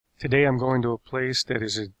Today I'm going to a place that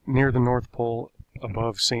is near the North Pole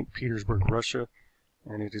above St. Petersburg, Russia,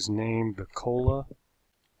 and it is named the Kola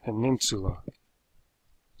Peninsula.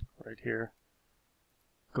 Right here.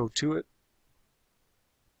 Go to it.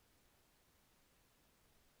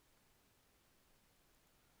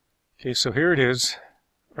 Okay, so here it is,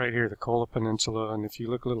 right here, the Kola Peninsula, and if you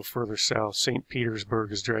look a little further south, St.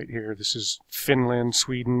 Petersburg is right here. This is Finland,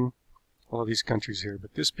 Sweden, all of these countries here,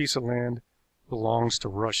 but this piece of land belongs to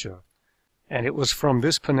Russia. And it was from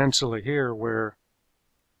this peninsula here where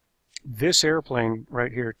this airplane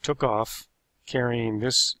right here took off carrying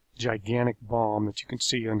this gigantic bomb that you can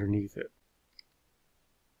see underneath it.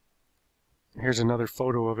 Here's another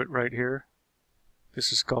photo of it right here.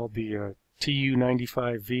 This is called the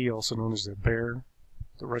Tu-95V, also known as the Bear,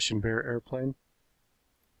 the Russian Bear airplane.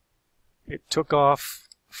 It took off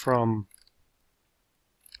from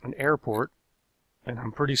an airport, and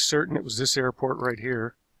I'm pretty certain it was this airport right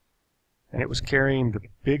here, and it was carrying the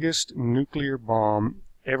biggest nuclear bomb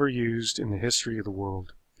ever used in the history of the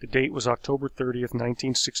world. The date was October 30th,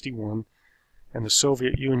 1961, and the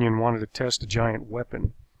Soviet Union wanted to test a giant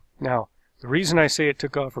weapon. Now, the reason I say it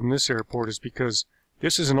took off from this airport is because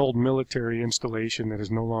this is an old military installation that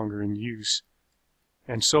is no longer in use,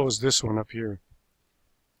 and so is this one up here.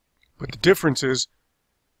 But the difference is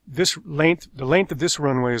the length of this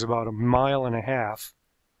runway is about 1.5 miles,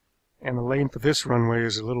 and the length of this runway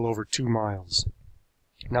is a little over 2 miles.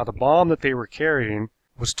 Now, the bomb that they were carrying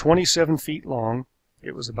was 27 feet long.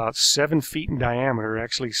 It was about 7 feet in diameter,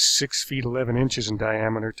 actually 6 feet 11 inches in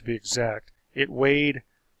diameter to be exact. It weighed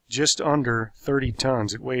just under 30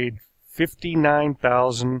 tons. It weighed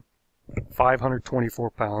 59,524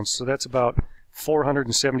 pounds, so that's about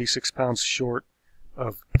 476 pounds short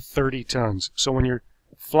of 30 tons. So when you're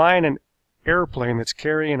flying an airplane that's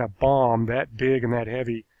carrying a bomb that big and that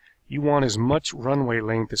heavy, you want as much runway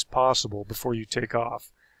length as possible before you take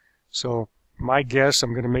off. So my guess,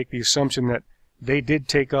 I'm going to make the assumption that they did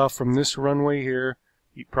take off from this runway here.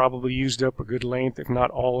 You probably used up a good length, if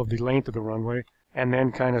not all of the length of the runway, and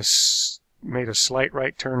then kind of made a slight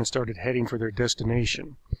right turn and started heading for their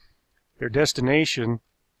destination. Their destination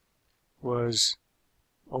was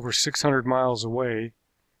over 600 miles away,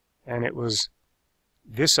 and it was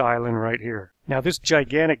this island right here. Now, this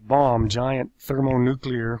gigantic bomb, giant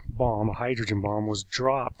thermonuclear bomb, a hydrogen bomb, was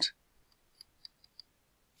dropped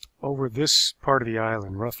over this part of the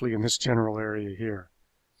island, roughly in this general area here.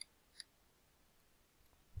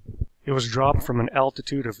 It was dropped from an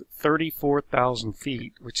altitude of 34,000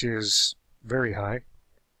 feet, which is very high,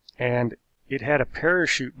 and it had a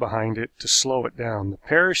parachute behind it to slow it down. The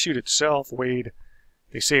parachute itself weighed,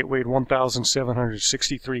 they say it weighed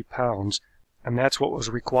 1,763 pounds, and that's what was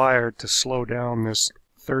required to slow down this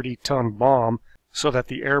 30-ton bomb so that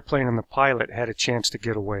the airplane and the pilot had a chance to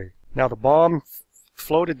get away. Now, the bomb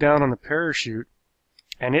floated down on the parachute,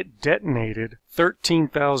 and it detonated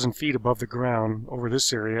 13,000 feet above the ground over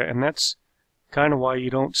this area, and that's kind of why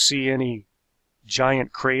you don't see any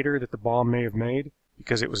giant crater that the bomb may have made,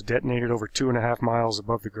 because it was detonated over 2.5 miles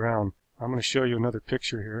above the ground. I'm going to show you another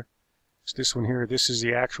picture here. It's this one here. This is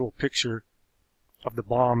the actual picture of the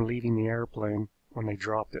bomb leaving the airplane when they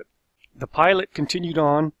dropped it. The pilot continued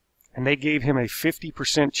on, and they gave him a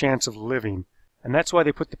 50% chance of living, and that's why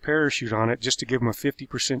they put the parachute on it, just to give him a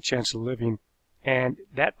 50% chance of living. And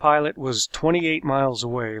that pilot was 28 miles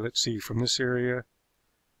away. Let's see, from this area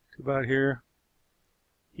to about here.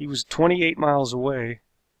 He was 28 miles away.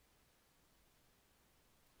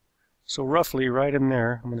 So roughly right in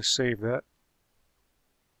there. I'm going to save that.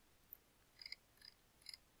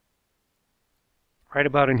 Right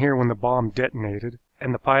about in here when the bomb detonated.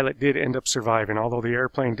 And the pilot did end up surviving, although the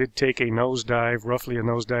airplane did take a nosedive, roughly a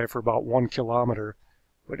nosedive for about 1 kilometer.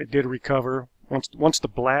 But it did recover. Once the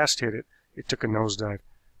blast hit it, it took a nosedive.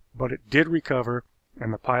 But it did recover,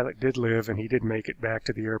 and the pilot did live, and he did make it back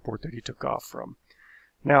to the airport that he took off from.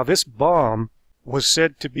 Now, this bomb was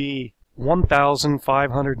said to be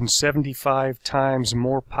 1,575 times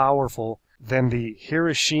more powerful than the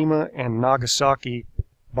Hiroshima and Nagasaki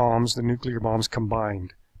bombs, the nuclear bombs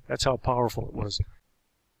combined. That's how powerful it was.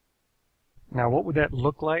 Now, what would that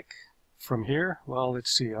look like from here? Well,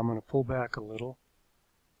 let's see. I'm going to pull back a little.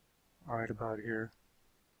 All right, about here.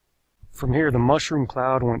 From here, the mushroom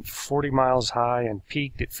cloud went 40 miles high and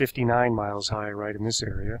peaked at 59 miles high right in this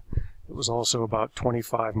area. It was also about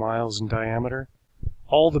 25 miles in diameter.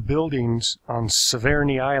 All the buildings on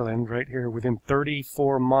Severny Island, right here within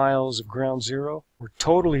 34 miles of ground zero, were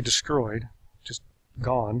totally destroyed, just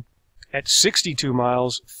gone. At 62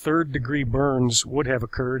 miles, third-degree burns would have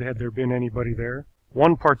occurred had there been anybody there.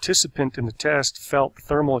 One participant in the test felt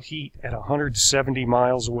thermal heat at 170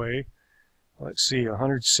 miles away. Let's see,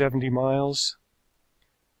 170 miles.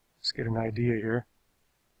 Let's get an idea here.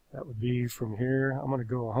 That would be from here. I'm going to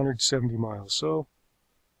go 170 miles. So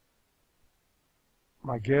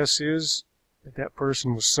my guess is that that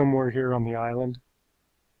person was somewhere here on the island.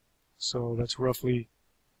 So that's roughly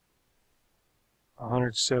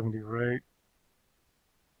 170, right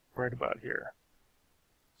about here.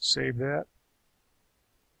 Save that.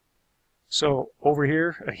 So over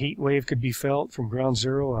here, a heat wave could be felt from ground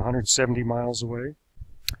zero 170 miles away.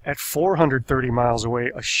 At 430 miles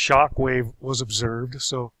away, a shock wave was observed.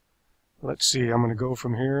 So let's see, I'm going to go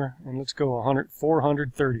from here and let's go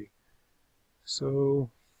 430. So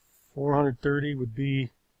 430 would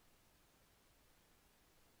be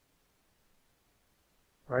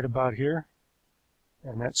right about here,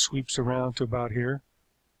 and that sweeps around to about here.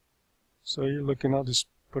 So you're looking, I'll just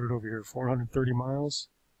put it over here, 430 miles.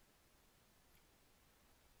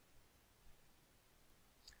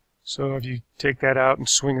 So if you take that out and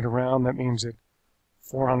swing it around, that means that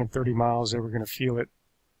 430 miles, they were going to feel it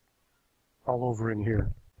all over in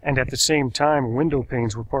here. And at the same time, window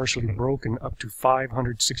panes were partially broken up to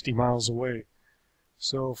 560 miles away.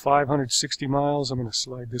 So 560 miles, I'm going to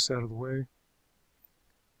slide this out of the way.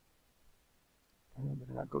 I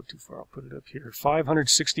better not go too far, I'll put it up here.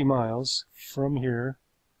 560 miles from here,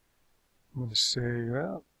 I'm going to say,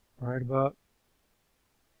 well, right about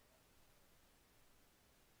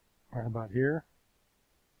here.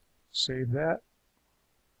 Save that.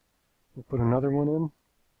 We'll put another one in.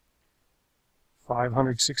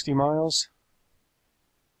 560 miles.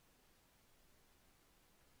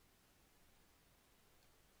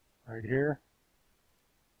 Right here.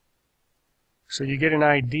 So you get an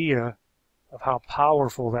idea of how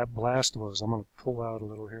powerful that blast was. I'm going to pull out a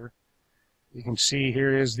little here. You can see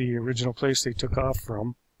here is the original place they took off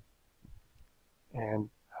from, and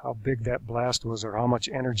how big that blast was, or how much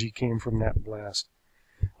energy came from that blast.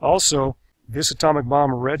 Also, this atomic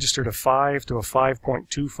bomb registered a 5 to a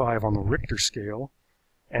 5.25 on the Richter scale,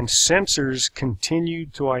 and sensors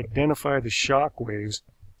continued to identify the shock waves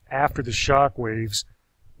after the shock waves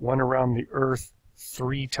went around the Earth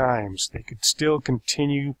 3 times. They could still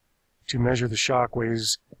continue to measure the shock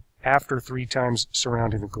waves after 3 times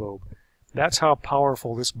surrounding the globe. That's how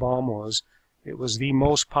powerful this bomb was. It was the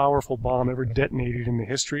most powerful bomb ever detonated in the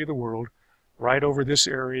history of the world, right over this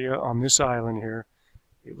area on this island here.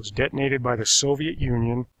 It was detonated by the Soviet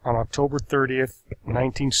Union on October 30th,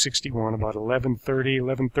 1961, about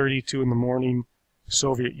 11:32 in the morning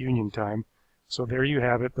Soviet Union time. So there you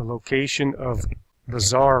have it, the location of the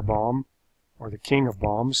Tzar Bomb, or the King of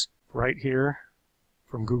Bombs, right here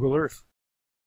from Google Earth.